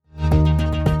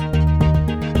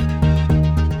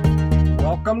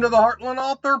Welcome to the Heartland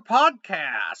Author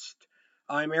Podcast.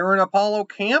 I'm Aaron Apollo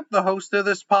Camp, the host of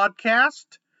this podcast.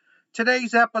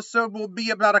 Today's episode will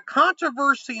be about a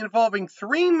controversy involving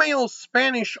three male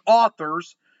Spanish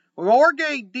authors,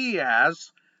 Jorge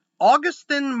Diaz,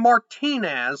 Agustin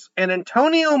Martinez, and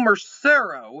Antonio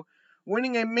Mercero,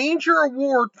 winning a major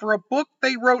award for a book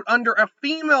they wrote under a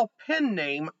female pen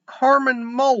name, Carmen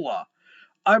Mola.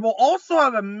 I will also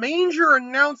have a major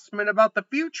announcement about the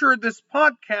future of this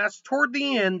podcast toward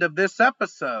the end of this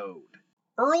episode.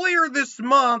 Earlier this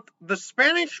month, the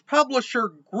Spanish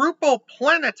publisher Grupo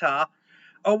Planeta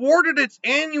awarded its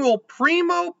annual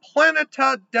Premio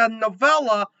Planeta de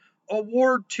Novela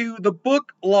award to the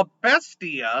book La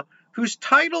Bestia, whose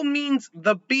title means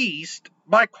The Beast,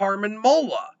 by Carmen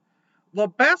Mola. La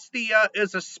Bestia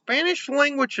is a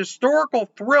Spanish-language historical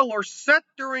thriller set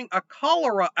during a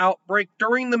cholera outbreak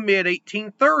during the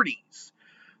mid-1830s.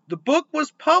 The book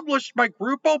was published by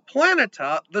Grupo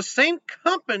Planeta, the same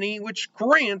company which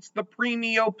grants the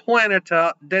Premio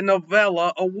Planeta de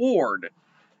Novela award.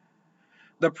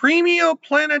 The Premio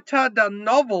Planeta de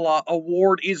Novela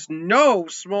award is no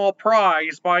small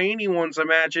prize by anyone's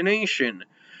imagination.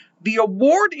 The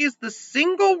award is the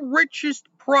single richest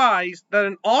prize that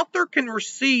an author can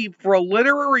receive for a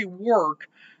literary work,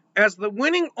 as the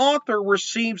winning author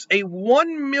receives a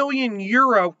 €1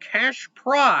 million cash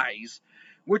prize,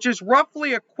 which is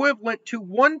roughly equivalent to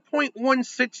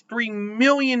 $1.163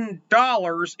 million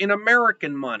in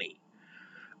American money.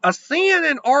 A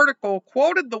CNN article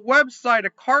quoted the website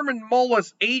of Carmen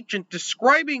Mola's agent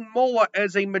describing Mola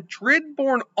as a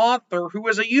Madrid-born author who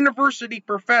is a university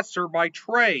professor by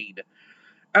trade.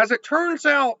 As it turns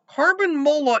out, Carmen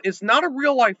Mola is not a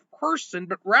real-life person,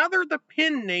 but rather the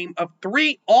pen name of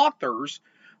three authors,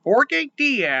 Jorge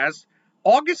Diaz,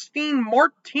 Agustin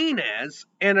Martinez,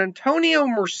 and Antonio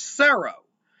Mercero.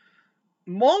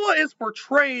 Mola is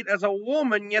portrayed as a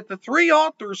woman, yet the three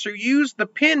authors who use the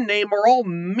pen name are all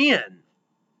men.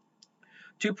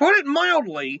 To put it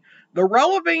mildly, the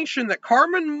revelation that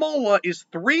Carmen Mola is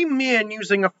three men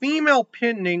using a female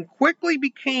pen name quickly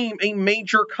became a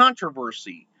major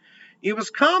controversy. It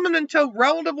was common until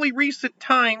relatively recent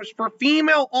times for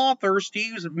female authors to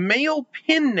use male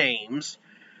pen names,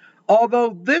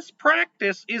 although this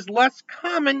practice is less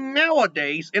common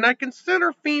nowadays, and I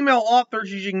consider female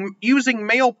authors using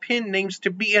male pen names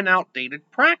to be an outdated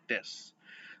practice.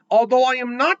 Although I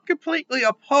am not completely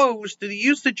opposed to the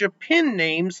usage of pen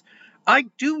names, I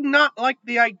do not like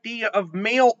the idea of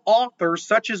male authors,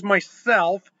 such as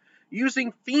myself,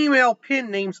 using female pen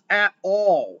names at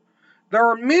all. There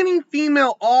are many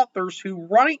female authors who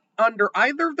write under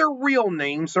either their real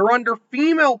names or under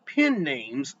female pen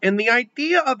names, and the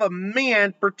idea of a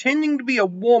man pretending to be a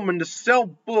woman to sell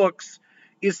books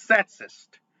is sexist.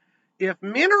 If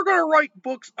men are going to write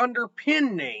books under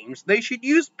pen names, they should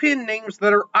use pen names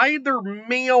that are either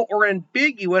male or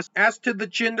ambiguous as to the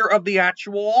gender of the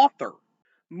actual author.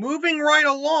 Moving right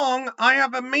along, I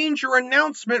have a major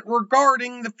announcement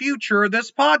regarding the future of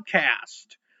this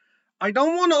podcast. I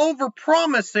don't want to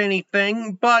overpromise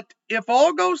anything, but if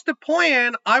all goes to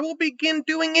plan, I will begin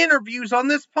doing interviews on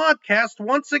this podcast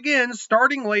once again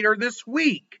starting later this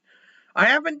week. I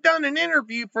haven't done an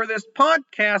interview for this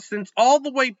podcast since all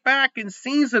the way back in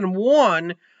season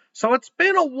 1, so it's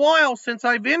been a while since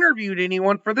I've interviewed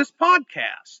anyone for this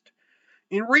podcast.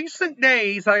 In recent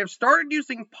days, I have started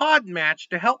using Podmatch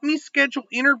to help me schedule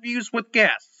interviews with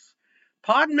guests.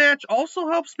 Podmatch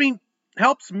also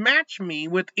helps match me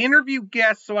with interview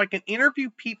guests so I can interview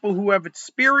people who have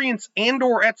experience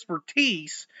and/or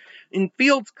expertise in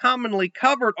fields commonly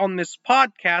covered on this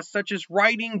podcast, such as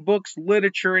writing, books,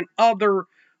 literature, and other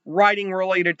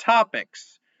writing-related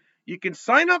topics. You can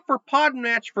sign up for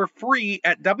Podmatch for free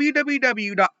at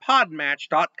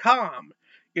www.podmatch.com.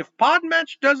 If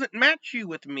Podmatch doesn't match you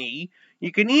with me,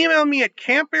 you can email me at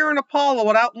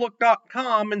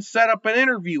campaaronapollo@outlook.com and set up an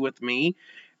interview with me.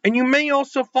 And you may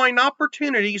also find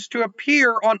opportunities to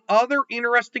appear on other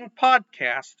interesting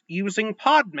podcasts using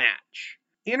Podmatch.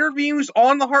 Interviews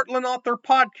on the Heartland Author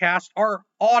Podcast are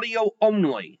audio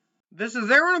only. This is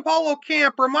Aaron Apollo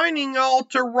Camp reminding y'all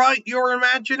to write your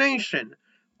imagination.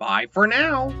 Bye for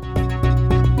now.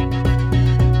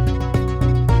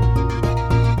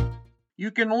 You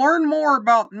can learn more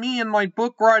about me and my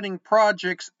book writing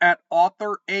projects at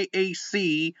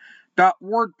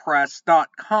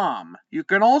authoraac.wordpress.com. You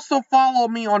can also follow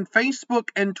me on Facebook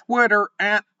and Twitter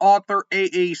at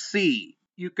authoraac.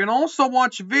 You can also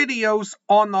watch videos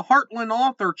on the Heartland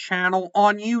Author channel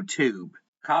on YouTube.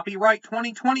 Copyright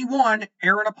 2021,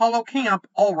 Aaron Apollo Camp,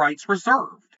 all rights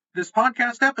reserved. This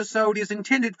podcast episode is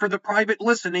intended for the private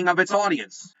listening of its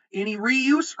audience. Any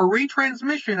reuse or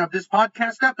retransmission of this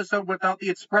podcast episode without the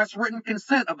express written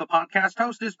consent of the podcast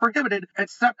host is prohibited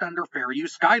except under fair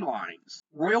use guidelines.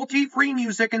 Royalty-free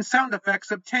music and sound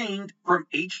effects obtained from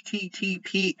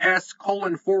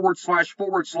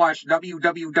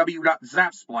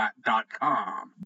https://www.zapsplat.com.